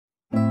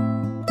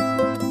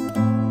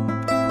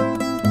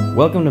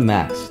Welcome to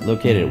Max,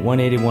 located at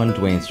 181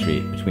 Duane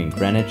Street between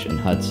Greenwich and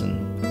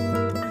Hudson.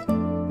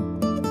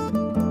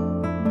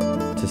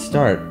 To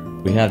start,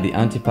 we have the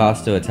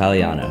Antipasto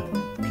Italiano,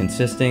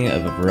 consisting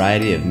of a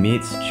variety of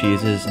meats,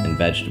 cheeses, and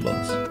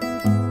vegetables.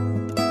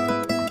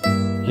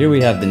 Here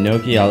we have the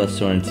gnocchi alla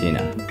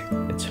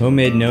Sorrentina. It's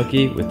homemade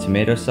gnocchi with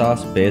tomato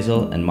sauce,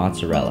 basil, and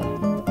mozzarella.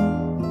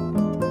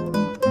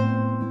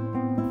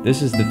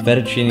 This is the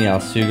fettuccine al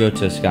sugo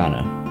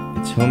toscano.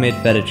 It's homemade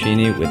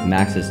fettuccine with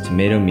Max's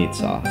tomato meat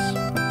sauce.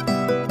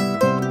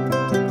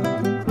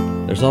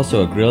 There's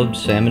also a grilled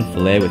salmon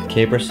fillet with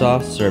caper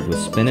sauce served with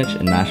spinach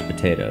and mashed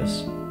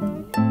potatoes.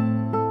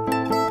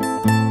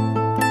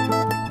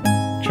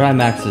 Try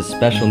Max's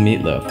special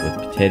meatloaf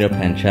with potato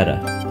pancetta.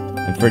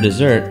 And for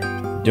dessert,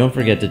 don't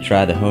forget to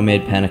try the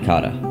homemade panna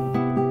cotta.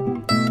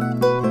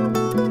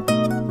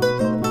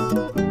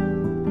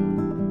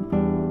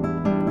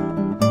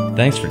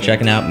 Thanks for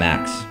checking out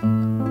Max.